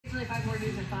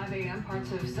5 a.m.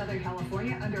 parts of Southern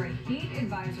California under a heat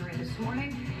advisory this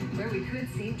morning, where we could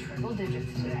see triple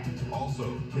digits today.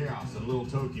 Also, chaos in Little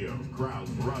Tokyo.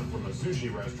 Crowds run from a sushi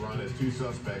restaurant as two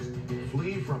suspects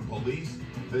flee from police.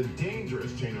 The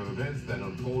dangerous chain of events that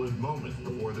unfolded moments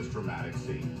before this dramatic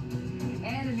scene.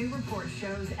 And a new report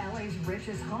shows LA's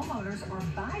richest homeowners are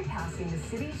bypassing the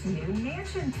city's new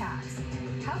mansion tax.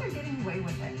 How they're getting away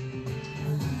with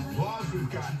it. Plus, we've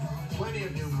got plenty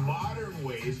of new modern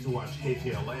ways to watch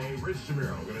KTLA. Rich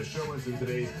DeMiro going to show us in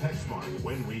today's Techsmart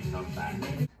when we come back.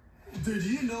 Did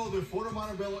you know that Ford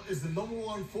Montebello is the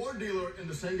 #1 Ford dealer in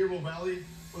the San Gabriel Valley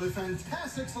with a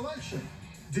fantastic selection?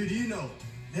 Did you know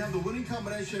they have the winning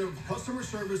combination of customer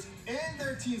service and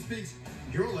their team speaks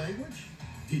your language?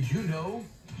 Did you know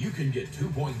you can get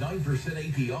 2.9%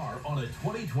 APR on a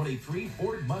 2023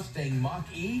 Ford Mustang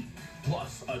Mach-E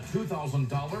plus a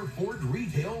 $2,000 Ford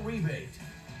retail rebate?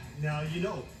 Now you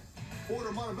know,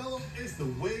 Ford Montebello is the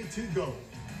way to go.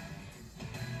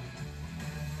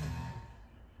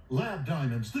 Lab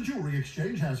Diamonds, the jewelry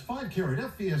exchange, has 5-carat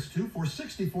FVS2 for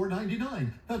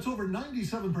 $64.99. That's over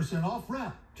 97% off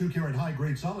wrap. 2-carat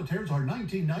high-grade solitaires are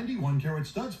 $19.90. 1-carat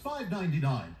studs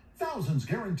 $5.99. Thousands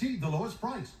guaranteed the lowest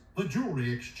price. The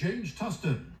Jewelry Exchange,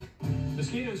 Tustin.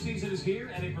 Mosquito season is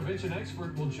here, and a prevention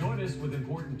expert will join us with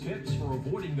important tips for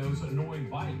avoiding those annoying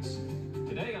bites.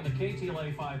 Today on the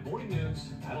KTLA 5 Morning News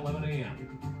at 11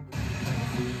 a.m.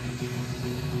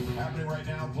 Happening right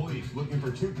now, police looking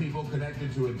for 2 people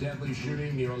connected to a deadly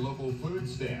shooting near a local food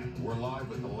stand. We're live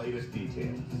with the latest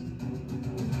details.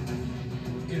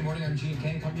 Good morning, I'm Gene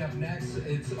Kane. Coming up next,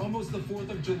 it's almost the 4th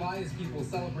of July as people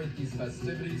celebrate these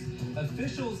festivities.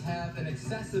 Officials have an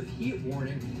excessive heat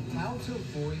warning, how to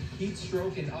avoid heat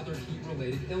stroke and other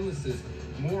heat-related illnesses.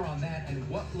 More on that and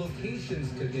what locations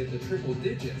could hit the triple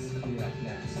digits coming up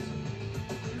next.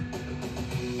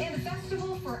 And the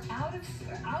Festival for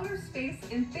Outer Space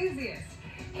Enthusiasts.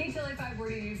 KTLA 5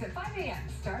 Morning News at 5 a.m.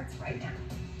 starts right now.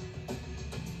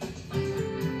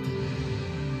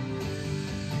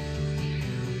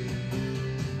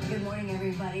 Good morning,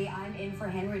 everybody. I'm in for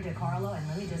Henry DiCarlo, and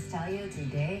let me just tell you,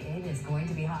 today it is going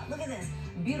to be hot. Look at this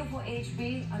beautiful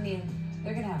HB. I mean,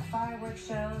 they're going to have fireworks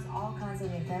shows, all kinds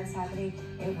of events happening.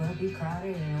 It will be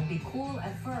crowded, and it'll be cool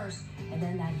at first, and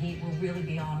then that heat will really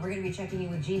be on. We're going to be checking in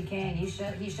with Gene Kang. He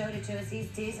showed it to us. He's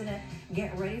teasing it.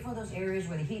 Get ready for those areas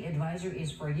where the heat advisory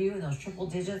is for you, and those triple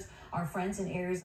digits. Our friends in areas